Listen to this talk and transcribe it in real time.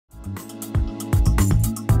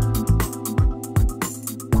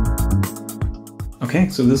Okay,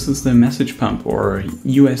 so this is the message pump or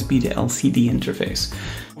USB to LCD interface.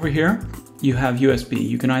 Over here, you have USB.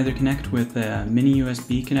 You can either connect with a mini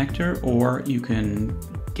USB connector, or you can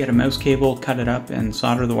get a mouse cable, cut it up, and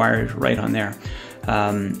solder the wires right on there.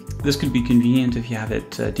 This could be convenient if you have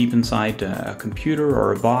it deep inside a computer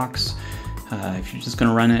or a box. If you're just going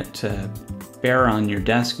to run it bare on your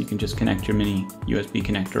desk, you can just connect your mini USB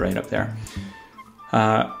connector right up there.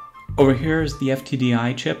 Over here is the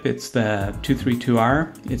FTDI chip. It's the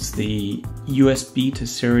 232R. It's the USB to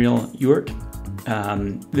serial UART.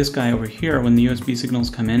 This guy over here, when the USB signals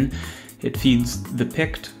come in, it feeds the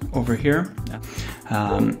PICT over here.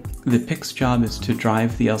 The PICT's job is to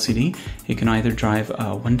drive the LCD. It can either drive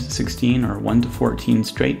a 1 to 16 or 1 to 14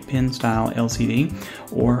 straight pin style LCD,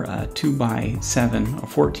 or a 2 by 7 or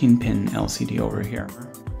 14 pin LCD over here.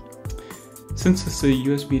 Since it's a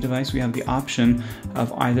USB device, we have the option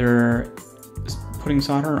of either putting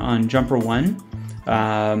solder on jumper 1.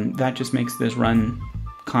 That just makes this run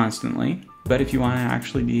constantly. But if you want to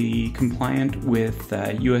actually be compliant with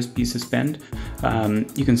USB suspend,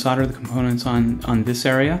 you can solder the components on this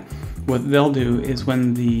area. What they'll do is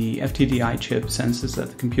when the FTDI chip senses that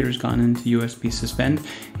the computer's gone into USB suspend,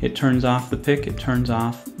 it turns off the PIC, it turns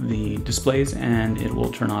off the displays, and it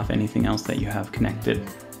will turn off anything else that you have connected.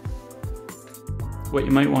 What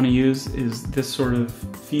you might want to use is this sort of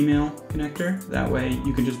female connector. That way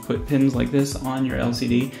you can just put pins like this on your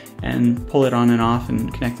LCD and pull it on and off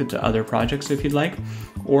and connect it to other projects if you'd like.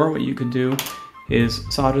 Or what you could do is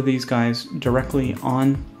solder these guys directly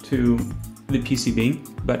onto the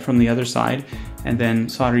PCB, but from the other side, and then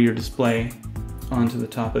solder your display onto the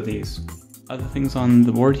top of these. Other things on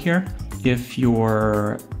the board here: if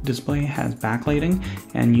your display has backlighting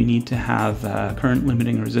and you need to have current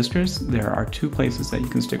limiting resistors, there are 2 places that you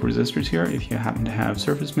can stick resistors here. If you happen to have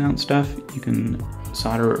surface mount stuff, you can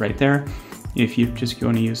solder it right there. If you just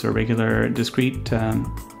want to use a regular discrete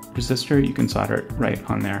resistor, you can solder it right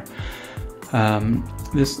on there.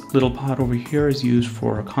 This little pot over here is used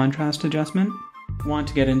for contrast adjustment. If you want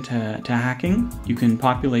to get into hacking, you can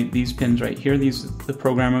populate these pins right here. These are the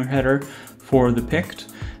programmer header for the PICT.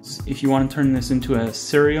 If you want to turn this into a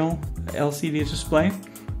serial LCD display,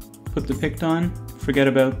 put the PICT on, forget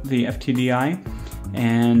about the FTDI,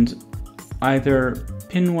 and either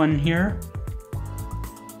pin 1 here,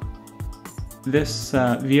 this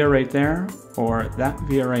via right there, or that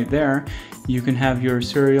via right there, you can have your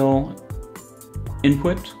serial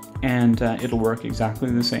input and it'll work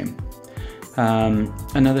exactly the same.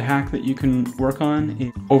 Another hack that you can work on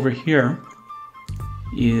is over here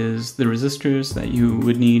is the resistors that you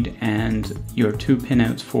would need and your 2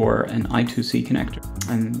 pinouts for an I2C connector.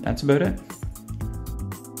 And that's about it.